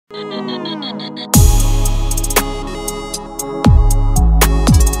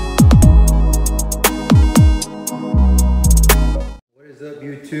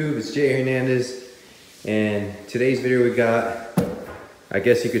it's Jay Hernandez, and today's video we got, I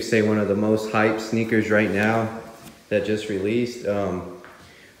guess you could say, one of the most hyped sneakers right now that just released.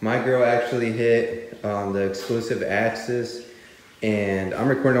 My girl actually hit the exclusive access, and I'm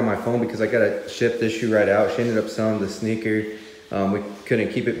recording on my phone because I gotta ship this shoe right out. She ended up selling the sneaker. We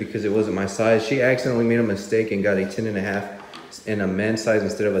couldn't keep it because it wasn't my size. She accidentally made a mistake and got a 10.5 in a men's size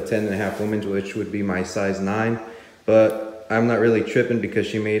instead of a 10.5 women's, which would be my size 9. But I'm not really tripping because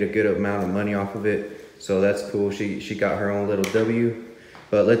she made a good amount of money off of it, so that's cool. She got her own little W.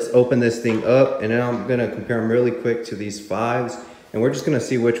 But let's open this thing up, and then I'm gonna compare them really quick to these 5s, and we're just gonna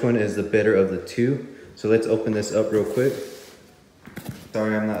see which one is the better of the two. So let's open this up real quick.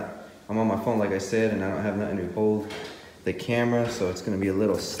 Sorry, I'm on my phone like I said, and I don't have nothing to hold the camera, so it's gonna be a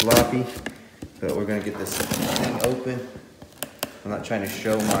little sloppy, but we're gonna get this thing open. I'm not trying to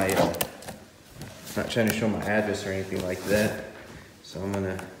show my address or anything like that, so I'm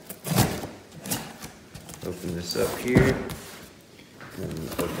gonna open this up here and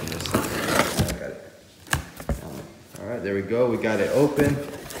open this up. I got it. All right, there we go. We got it open,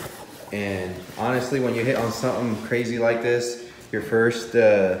 and honestly, when you hit on something crazy like this, your first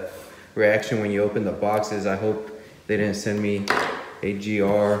reaction when you open the box is, I hope they didn't send me a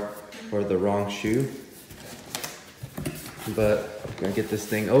GR or the wrong shoe. But I'm gonna get this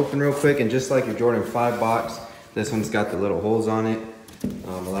thing open real quick, and just like your Jordan 5 box, this one's got the little holes on it.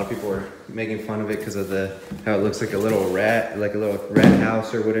 A lot of people are making fun of it because of how it looks like a little rat, like a little rat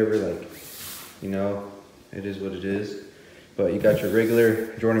house or whatever. Like, you know, it is what it is. But you got your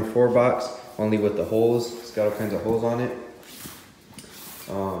regular Jordan 4 box, only with the holes. It's got all kinds of holes on it.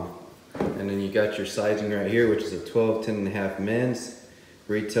 And then you got your sizing right here, which is a 12, 10.5 men's.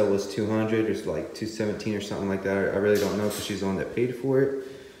 Retail was 200, it's like 217 or something like that. I really don't know because she's the one that paid for it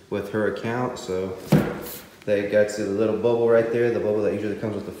with her account. So they got to the little bubble right there, the bubble that usually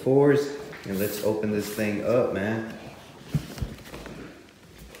comes with the 4s. And let's open this thing up, man.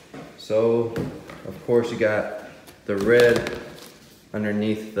 So, of course, you got the red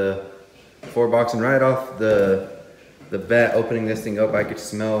underneath the 4 box, and right off the bat, opening this thing up, I could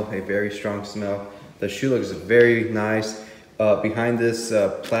smell a very strong smell. The shoe looks very nice. Behind this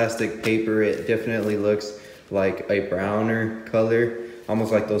plastic paper, it definitely looks like a browner color,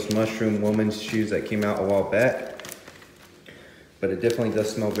 almost like those mushroom women's shoes that came out a while back. But it definitely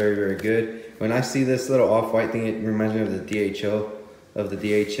does smell very, very good. When I see this little off-white thing, it reminds me of the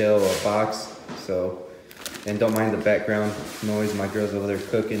DHL box. So, and don't mind the background noise. My girl's over there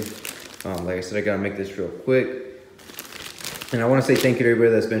cooking. Like I said, I gotta make this real quick. And I want to say thank you to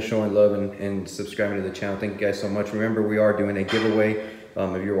everybody that's been showing love and subscribing to the channel. Thank you guys so much. Remember, we are doing a giveaway.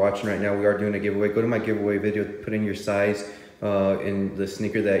 If you're watching right now, we are doing a giveaway. Go to my giveaway video, put in your size in the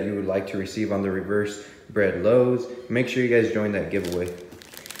sneaker that you would like to receive on the reverse bred lows. Make sure you guys join that giveaway.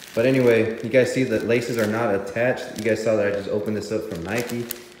 But anyway, you guys see the laces are not attached. You guys saw that I just opened this up from Nike.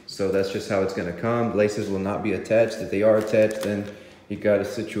 So that's just how it's going to come. Laces will not be attached. If they are attached, then you got a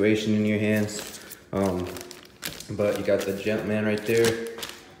situation in your hands. But you got the Jumpman right there.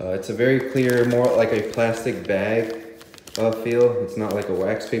 It's a very clear, more like a plastic bag feel. It's not like a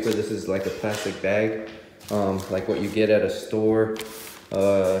wax paper. This is like a plastic bag, like what you get at a store.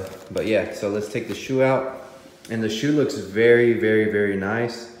 But yeah, so let's take the shoe out. And the shoe looks very, very, very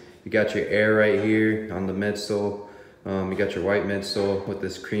nice. You got your air right here on the midsole. You got your white midsole with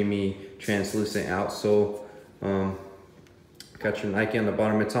this creamy, translucent outsole. Got your Nike on the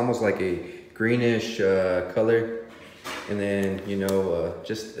bottom. It's almost like a greenish color. And then, you know,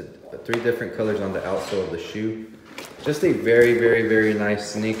 just 3 different colors on the outsole of the shoe. Just a very, very, very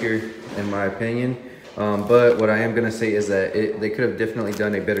nice sneaker, in my opinion. But what I am gonna say is that they could have definitely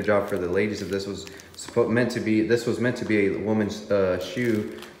done a better job for the ladies if this was meant to be a woman's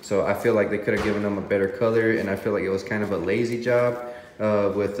shoe. So I feel like they could have given them a better color, and I feel like it was kind of a lazy job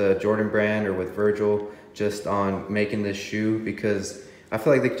with Jordan brand or with Virgil just on making this shoe, because I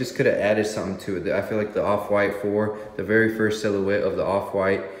feel like they just could have added something to it. I feel like the off-white 4, the very first silhouette of the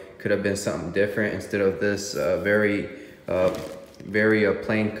off-white, could have been something different instead of this very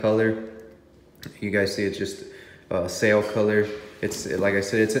plain color. You guys see it's just sail color. It's, like I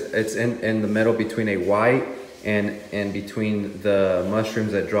said, it's in the middle between a white and between the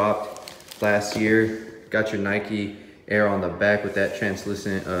mushrooms that dropped last year. Got your Nike Air on the back with that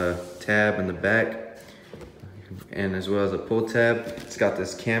translucent tab in the back, and as well as a pull tab. It's got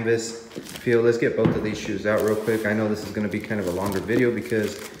this canvas feel. Let's get both of these shoes out real quick. I know this is going to be kind of a longer video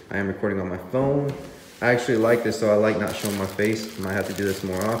because I am recording on my phone. I actually like this, so I like not showing my face. I might have to do this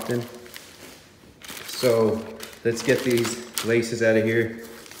more often. So let's get these laces out of here,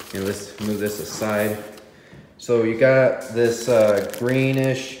 and let's move this aside. So you got this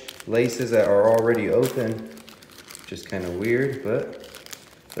greenish laces that are already open, just kind of weird, but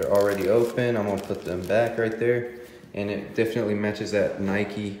they're already open. I'm gonna put them back right there, and it definitely matches that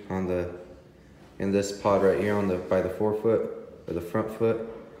Nike on the in this pod right here on the by the forefoot or the front foot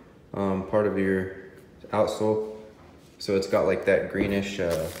part of your outsole. So it's got like that greenish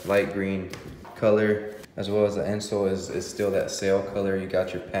light green color, as well as the insole is still that sail color. You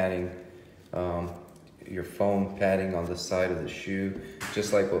got your padding, your foam padding on the side of the shoe,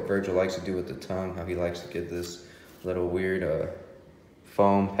 just like what Virgil likes to do with the tongue, how he likes to get this little weird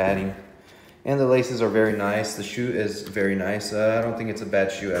foam padding. And the laces are very nice. The shoe is very nice. I don't think it's a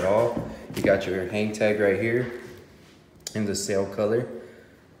bad shoe at all. You got your hang tag right here in the sail color.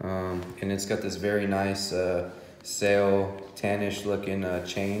 And it's got this very nice sail tannish looking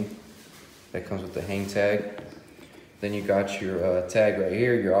chain that comes with the hang tag. Then you got your tag right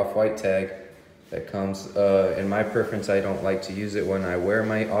here, your off-white tag that comes. In my preference, I don't like to use it when I wear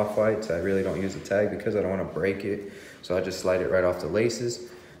my off-whites. I really don't use the tag because I don't want to break it. So I just slide it right off the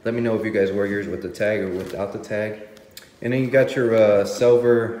laces. Let me know if you guys wear yours with the tag or without the tag. And then you got your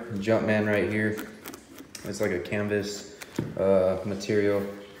silver Jumpman right here. It's like a canvas material.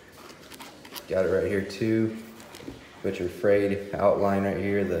 Got it right here too. Got your frayed outline right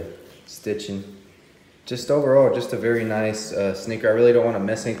here, the stitching. Just overall, just a very nice sneaker. I really don't want to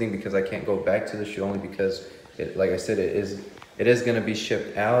miss anything because I can't go back to the shoe, only because, like I said, it is going to be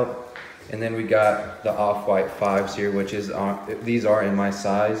shipped out. And then we got the off-white 5s here, which is these are in my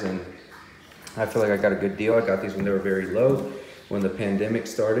size, and I feel like I got a good deal. I got these when they were very low, when the pandemic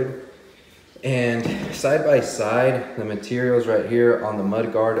started. And side by side, the materials right here on the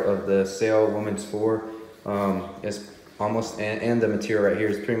mud guard of the Sail Women's 4 is almost, and the material right here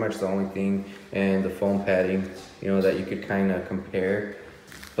is pretty much the only thing, and the foam padding, you know, that you could kind of compare.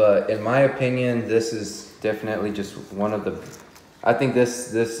 But in my opinion, this is definitely just one of the, I think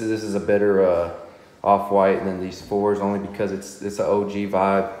this is a better off-white than these 4s, only because it's an OG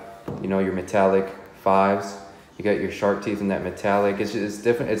vibe. You know, your metallic 5s. You got your shark teeth in that metallic. It's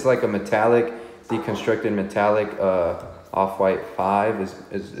different. It's like a metallic, deconstructed metallic off-white 5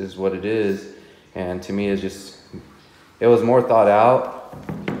 is what it is. And to me, it's just, it was more thought out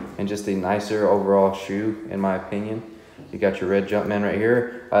and just a nicer overall shoe, in my opinion. You got your red Jumpman right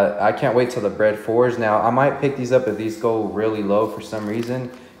here. I can't wait till the bread 4s. Now, I might pick these up if these go really low for some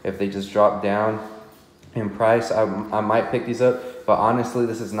reason. If they just drop down in price, I might pick these up. But honestly,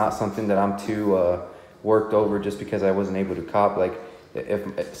 this is not something that I'm too worked over just because I wasn't able to cop. Like,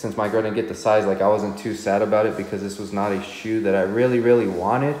 since my girl didn't get the size, like, I wasn't too sad about it because this was not a shoe that I really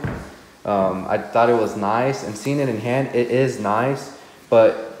wanted. I thought it was nice, and seeing it in hand, it is nice.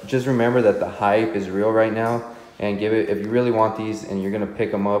 But just remember that the hype is real right now. And give it, if you really want these and you're gonna pick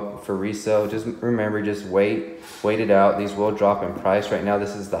them up for resale, just remember, just wait it out. These will drop in price. Right now,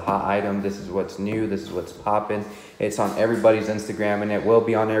 this is the hot item. This is what's new. This is what's popping. It's on everybody's Instagram, and it will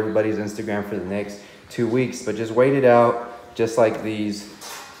be on everybody's Instagram for the next 2 weeks. But just wait it out. Just like these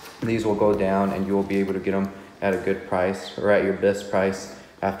will go down, and you will be able to get them at a good price, or at your best price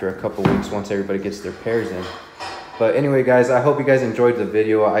after a couple weeks once everybody gets their pairs in. But anyway, guys, I hope you guys enjoyed the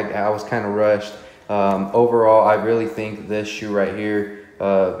video. I was kind of rushed. Overall, I really think this shoe right here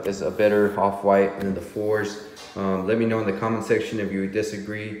is a better off-white than the 4s. Let me know in the comment section if you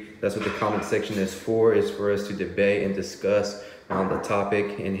disagree. That's what the comment section is for us to debate and discuss on the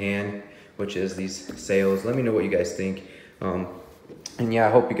topic in hand, which is these sales. Let me know what you guys think. And yeah,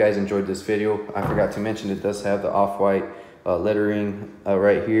 I hope you guys enjoyed this video. I forgot to mention it does have the off-white lettering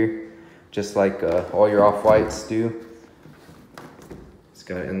right here, just like all your off-whites do. It's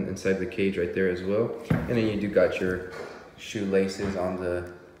got it inside the cage right there as well. And then you do got your shoelaces on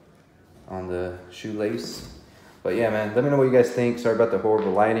the shoelace. But yeah, man, let me know what you guys think. Sorry about the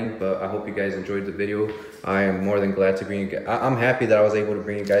horrible lighting, but I hope you guys enjoyed the video. I am more than glad to bring you guys, I'm happy that I was able to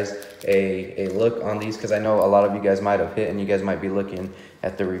bring you guys a look on these, because I know a lot of you guys might have hit and you guys might be looking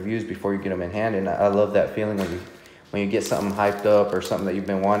at the reviews before you get them in hand. And I love that feeling when you get something hyped up or something that you've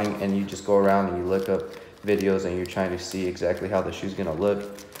been wanting, and you just go around and you look up videos and you're trying to see exactly how the shoe's gonna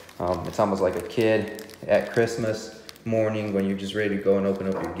look. It's almost like a kid at Christmas morning when you're just ready to go and open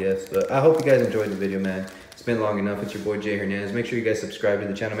up your gifts. But I hope you guys enjoyed the video, man. It's been long enough. It's your boy Jay Hernandez. Make sure you guys subscribe to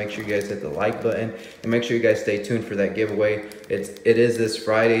the channel. Make sure you guys hit the like button, and make sure you guys stay tuned for that giveaway. It is this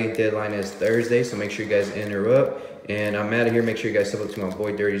Friday. Deadline is Thursday, so make sure you guys enter up. And I'm out of here. Make sure you guys sub up to my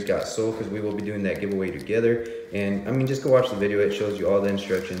boy Dirty's Got Soul, because we will be doing that giveaway together. And I mean, just go watch the video. It shows you all the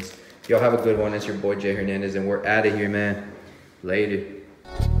instructions. Y'all have a good one. It's your boy Jay Hernandez, and we're out of here, man. Later.